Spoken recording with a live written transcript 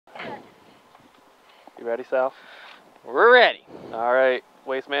You ready, Sal? We're ready. All right,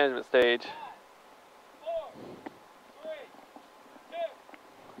 waste management stage. 4, 3,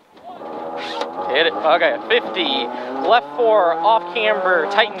 2, 1. Hit it. Okay, 50. Left 4, off camber,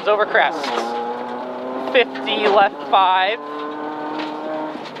 tightens over crests. 50, left 5.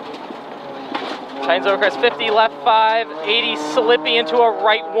 Tightens over crest, 50, left 5. 80, slippy into a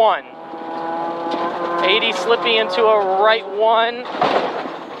right 1. 80, slippy into a right 1.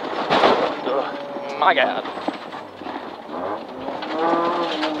 Ugh, my God.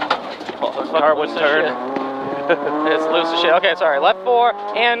 Oh, the car wouldn't turn. It's loose as shit. Okay, sorry. Left 4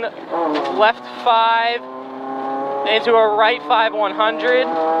 and left 5 into a right 5 100.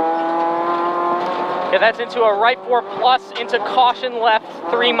 Okay, that's into a right 4 plus into caution left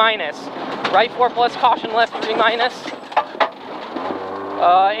 3 minus. Right 4 plus caution left 3 minus.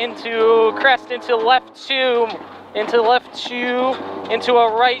 Into crest into left 2. Into left 2. Into a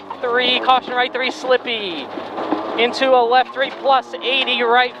right 3. Caution right 3 slippy. Into a left 3 plus 80.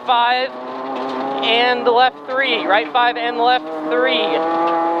 Right 5. And left 3, right 5 and left 3,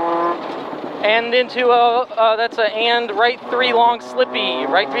 and into a that's a and right 3 long slippy,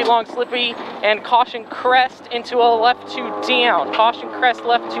 right 3 long slippy, and caution crest into a left 2 down, caution crest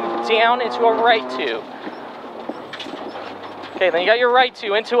left 2 down into a right 2. Okay, then you got your right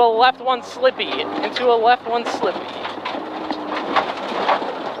 2 into a left 1 slippy, into a left 1 slippy.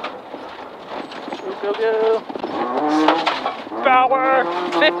 Go, go, go. Power.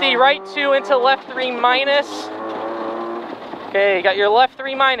 50, right 2 into left 3 minus. Okay, got your left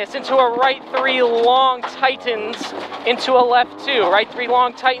 3 minus into a right 3 long tightens into a left 2. Right 3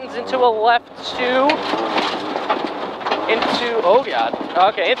 long tightens into a left 2. Into, oh God.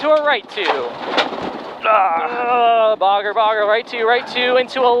 Okay, into a right 2. Bogger, bogger, right 2,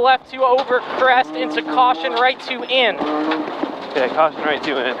 into a left 2 over crest, into caution, right 2 in. Okay, caution right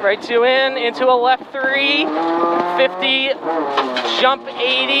 2 in. Right 2 in, into a left 3, 50, jump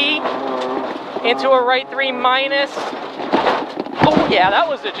 80, into a right 3 minus. Oh yeah, that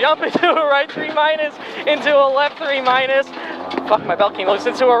was a jump into a right 3 minus, into a left 3 minus. Fuck, my belt came loose,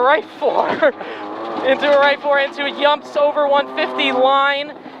 into a right 4. Into a right 4, into jumps over 150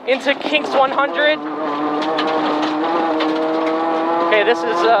 line, into kinks 100. Okay, this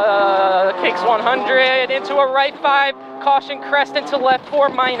is kinks 100, into a right 5, caution crest into left 4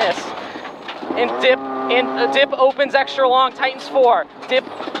 minus. And dip opens extra long, tightens 4. Dip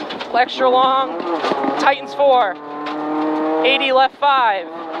extra long, tightens 4. 80 left 5.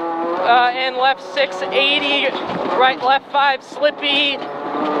 And left 6, 80, right left 5, slippy.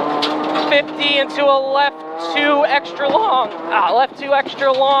 50 into a left 2 extra long. Left 2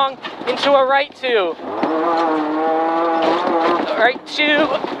 extra long into a right 2. Right 2.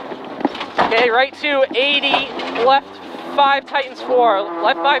 Okay, right 2, 80, left 5 tightens 4.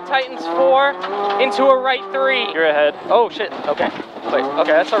 Left 5 tightens 4 into a right 3. You're ahead. Oh shit. Okay. Wait.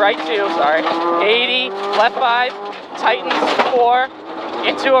 Okay, that's a right 2. Sorry. 80, left 5 tightens 4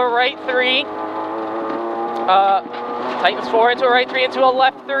 into a right 3. Tightens 4 into a right 3 into a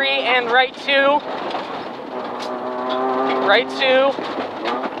left 3 and right 2. Right 2.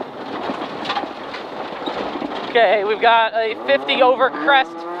 Okay, we've got a 50 over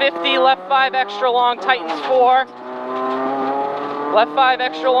crest, 50 left 5 extra long, tightens 4. Left 5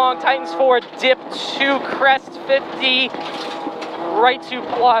 extra long, tightens 4, dip 2 crest, 50, right 2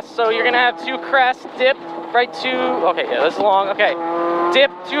 plus. So you're gonna have 2 crest, dip, right 2, okay, yeah, this is long, okay.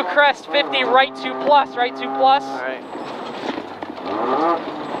 Dip 2 crest, 50, right 2 plus, right 2 plus. All right.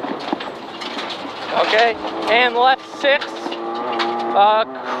 Okay, and left 6,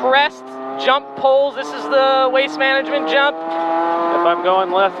 crest, jump poles. This is the waste management jump. If I'm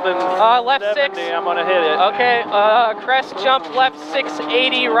going less than left 70, 6, I'm gonna hit it. Okay, crest jump, left 6,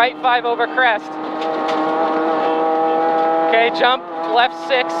 80, right 5 over crest. Okay, jump, left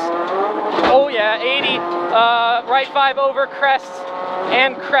 6. Oh yeah, 80, right 5 over crest,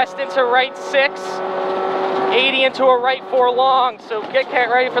 and crest into right 6. 80 into a right 4 long, so get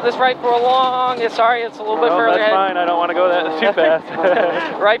ready for this right 4 long. Yeah, sorry, it's a little bit further that's ahead. fine, I don't want to go that too fast.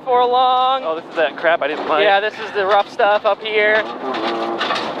 Right 4 long. Oh, this is that crap I didn't like. Yeah, this is the rough stuff up here.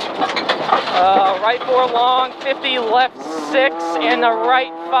 Right 4 long, 50 left 6, and a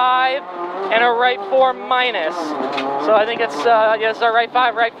right 5, and a right 4 minus. So I think it's, yes, a right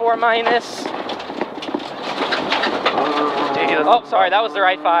 5, right 4 minus. Oh, sorry, that was the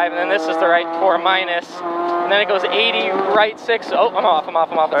right 5, and then this is the right 4 minus. And then it goes 80, right 6. Oh, I'm off. It's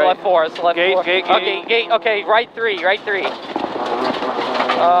right. Left 4, it's left 4. Gate. Okay, right 3.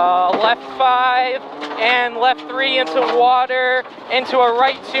 Left 5, and left 3 into water, into a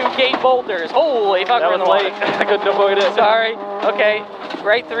right 2 gate boulders. Holy fuck, we're in the water. I couldn't avoid it. Sorry. Okay.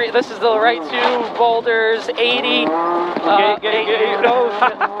 right 3. This is the right 2 boulders, 80. Where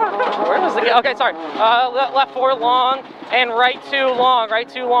was the? Okay, sorry. Left 4 long and right 2 long. Right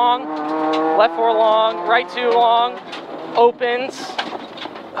 2 long. Left 4 long. Right 2 long. Opens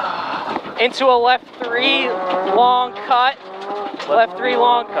into a left 3 long cut. Left 3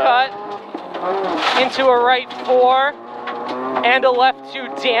 long cut. Into a right 4 and a left 2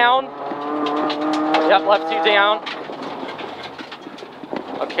 down. Yep, left 2 down.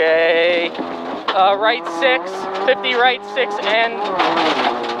 Okay. Right 6, 50 right 6 and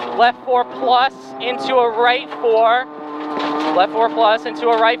left 4 plus into a right 4. Left 4 plus into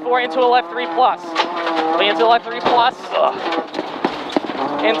a right 4 into a left 3 plus. Into left 3 plus.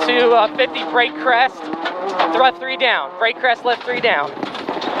 Into 50 brake crest. Left 3 down. Brake crest, left 3 down.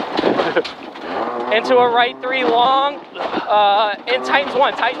 Into a right 3 long. In tightens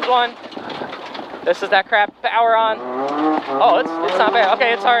 1. Tightens 1. This is that crap power on. Oh, it's not bad.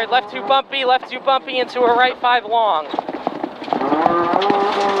 Okay, it's alright. Left 2 bumpy, left 2 bumpy into a right 5 long.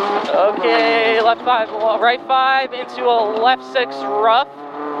 Okay, left 5, right 5 into a left 6 rough.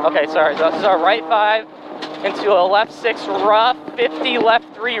 Okay, sorry. This is our right 5 into a left 6 rough. 50 left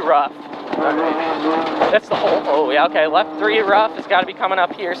 3 rough. That's the whole. Oh yeah. Okay, left 3 rough has got to be coming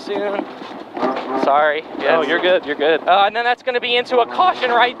up here soon. Sorry. Yeah, oh, you're good. You're good. And then that's going to be into a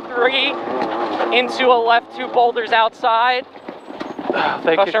caution right 3. Into a left 2 boulders outside.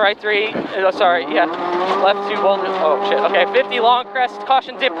 Caution right 3. Sorry, yeah. Left 2 boulders. Oh shit. Okay, 50 long crest.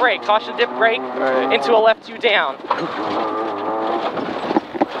 Caution dip brake. Caution dip brake. Right. Into a left 2 down.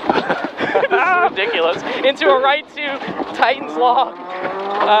 This is ridiculous. Into a right 2 tightens long.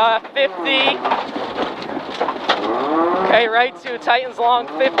 50. Okay, right 2 tightens long.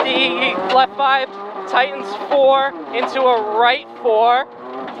 50. Left 5 tightens 4. Into a right 4.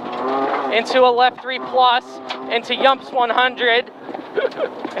 Into a left 3 plus, into yumps 100,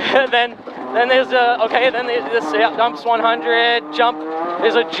 then there's a, okay, then this yumps 100, jump,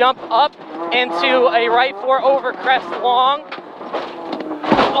 there's a jump up into a right 4 over crest long.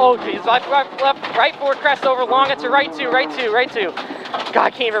 Oh geez, left, right 4 crest over long, it's a right 2, right 2, right 2. God,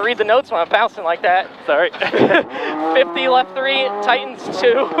 I can't even read the notes when I'm bouncing like that. Sorry. 50 left 3, tightens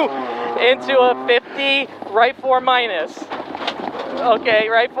 2, into a 50, right 4 minus. Okay,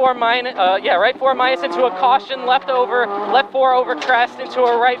 right 4 minus, right 4 minus into a caution, left 4 over crest, into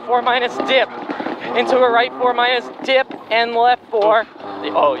a right 4 minus dip, into a right 4 minus dip, and left 4,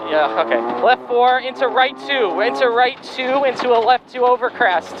 oh yeah, okay, left 4 into right 2, into right 2, into a left 2 over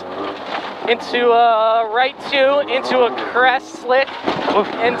crest, into a right 2, into a crest slick,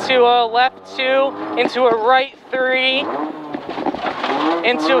 into a left 2, into a right 3,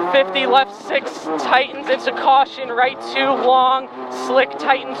 into 50 left 6 tightens into caution right 2 long slick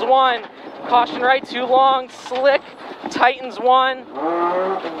tightens 1, caution right 2 long slick tightens 1.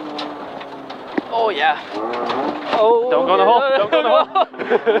 Oh yeah. Oh, don't go in the hole. Don't go in the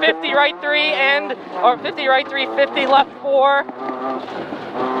hole. 50 right 3 or 50 right 3, 50 left 4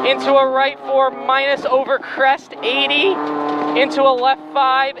 into a right 4 minus over crest 80 into a left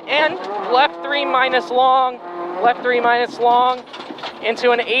 5 and left 3 minus long. Left 3 minus long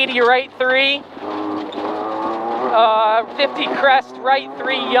into an 80 right 3, 50 crest right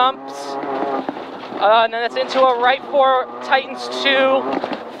 3 yumps, and then it's into a right 4 tightens 2,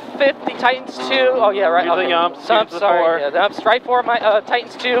 50 tightens 2. Oh yeah, right. Okay. The yumps. Sorry, yeah, the yumps. Right 4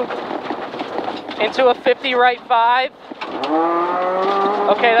 tightens 2 into a 50 right 5.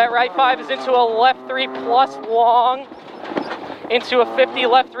 Okay, that right 5 is into a left 3 plus long. Into a 50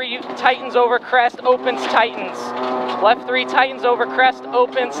 left 3 tightens over crest, opens tightens. Left 3 tightens over crest,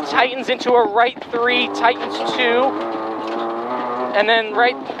 opens, tightens into a right 3, tightens 2. And then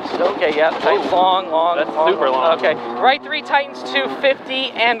right, okay, yeah, tightens long. That's super long. Okay, right 3 tightens 2,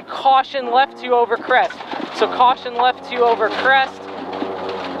 50, and caution left 2 over crest. So caution left 2 over crest,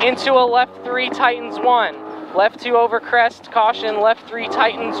 into a left 3 tightens 1. Left 2 over crest, caution left 3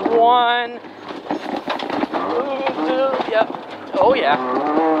 tightens 1. Yep. Oh yeah.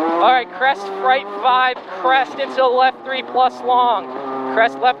 All right, crest right 5, crest into left 3 plus long.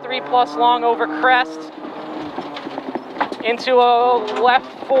 Crest left 3 plus long over crest. Into a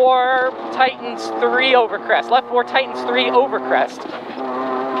left 4 tightens 3 over crest. Left 4 tightens 3 over crest.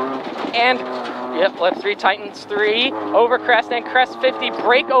 And, yep, left 3 tightens 3 over crest and crest 50,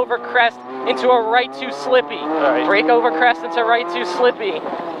 brake over crest into a right 2 slippy. All right. Brake over crest into right 2 slippy.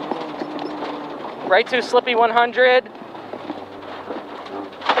 Right 2 slippy 100.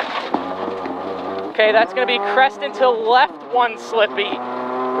 Okay, that's going to be crest into left 1 slippy.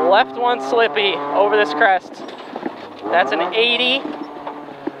 Left 1 slippy over this crest. That's an 80.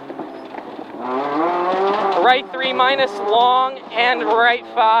 right 3 minus, long, and right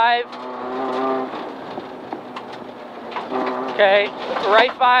 5. Okay,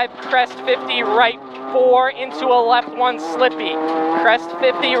 right 5, crest 50, right 4 into a left 1 slippy. Crest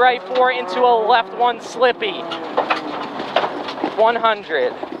 50, right 4 into a left 1 slippy.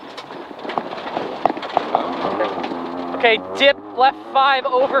 100. Okay, dip left 5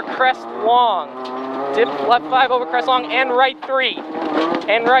 over crest long. Dip left 5 over crest long and right 3.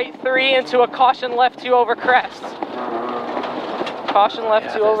 And right 3 into a caution left 2 over crest. Caution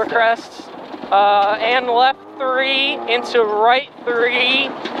left 2 over crest. And left 3 into right 3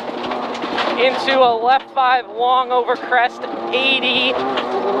 into a left 5 long over crest 80.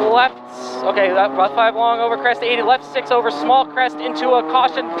 Left, okay, left 5 long over crest 80. Left 6 over small crest into a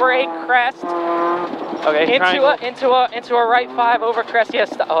caution brake crest. Okay, into a right 5 over crest.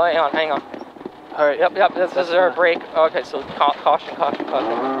 Yes. Oh, hang on. All right. Yep. This is our brake. Okay, so caution.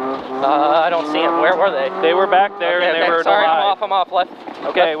 I don't see them. Where were they? They were back there. Okay, and they were sorry, alive. I'm off. Left.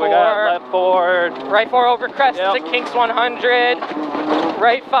 Okay, left we got left 4. Right 4 over crest Yep. to Kinks 100.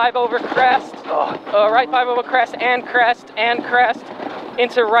 Right 5 over crest. Right 5 over crest and crest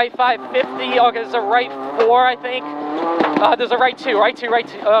into right 550. Okay, there's a right 4, I think. There's a right 2. Okay,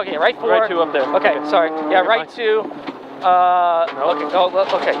 right 4. Right 2 up there. Okay, sorry. Yeah, right 2.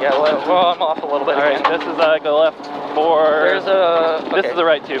 Okay, yeah, well, I'm off a little bit. All right, this is like a left 4. There's a... Okay. This is the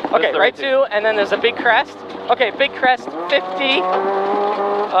right 2. Okay, right 2, and then there's a big crest. Okay, big crest, 50.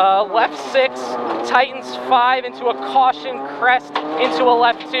 Left 6, tightens 5 into a caution crest into a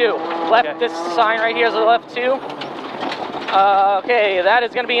left 2. Left, okay. This sign right here is a left 2. Okay, that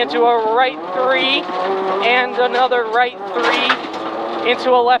is going to be into a right 3 and another right 3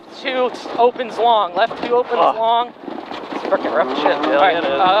 into a left 2, opens long. Left 2 opens long. It's freaking rough shit. Yeah, all right,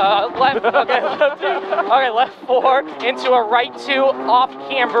 left, okay, left 2. Okay, left 4 into a right 2 off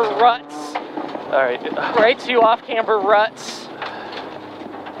camber ruts. All right. Right 2 off camber ruts.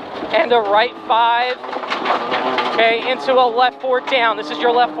 And a right 5. Okay, into a left 4 down. This is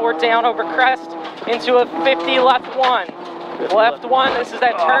your left 4 down over crest. Into a 50 left 1. Left 1, this is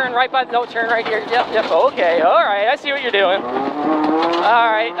that turn right by, no, turn right here. Yep, okay, all right, I see what you're doing. All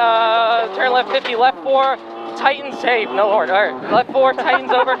right, turn left 50, left 4, tightens, hey, no lord, all right. Left 4,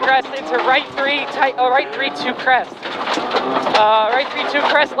 tightens over crest into right 3, right 3, 2 crest. Right 3, 2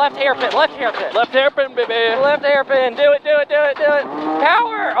 crest, left hairpin. Left hairpin, baby. Left hairpin, do it.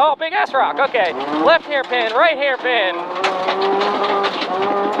 Power, oh, big ass rock, okay. Left hairpin, right hairpin.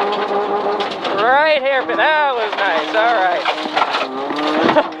 Right hairpin, that was nice, all right.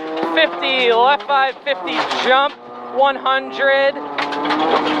 50, left 5, 50, jump, 100.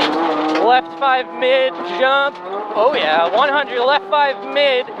 Left 5, mid, jump. Oh yeah, 100, left 5,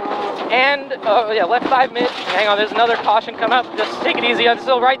 mid. And, oh yeah, left 5, mid. Hang on, there's another caution come up. Just take it easy.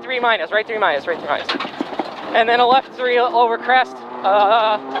 Still right 3 minus. And then a left 3 over crest.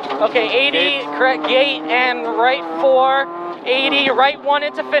 Okay, 80, correct gate, and right 4. 80, right 1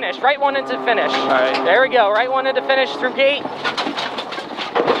 into finish. All right. There we go, right 1 into finish through gate.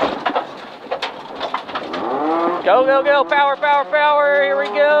 Go, power, here we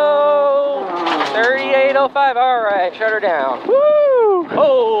go. 3805, all right, shut her down. Woo!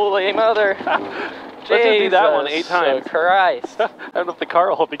 Holy mother. Let's just do that one 8 times. Christ. I don't know if the car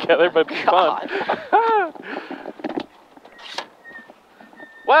will hold together, but it'd be fun.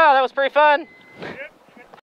 Wow, that was pretty fun.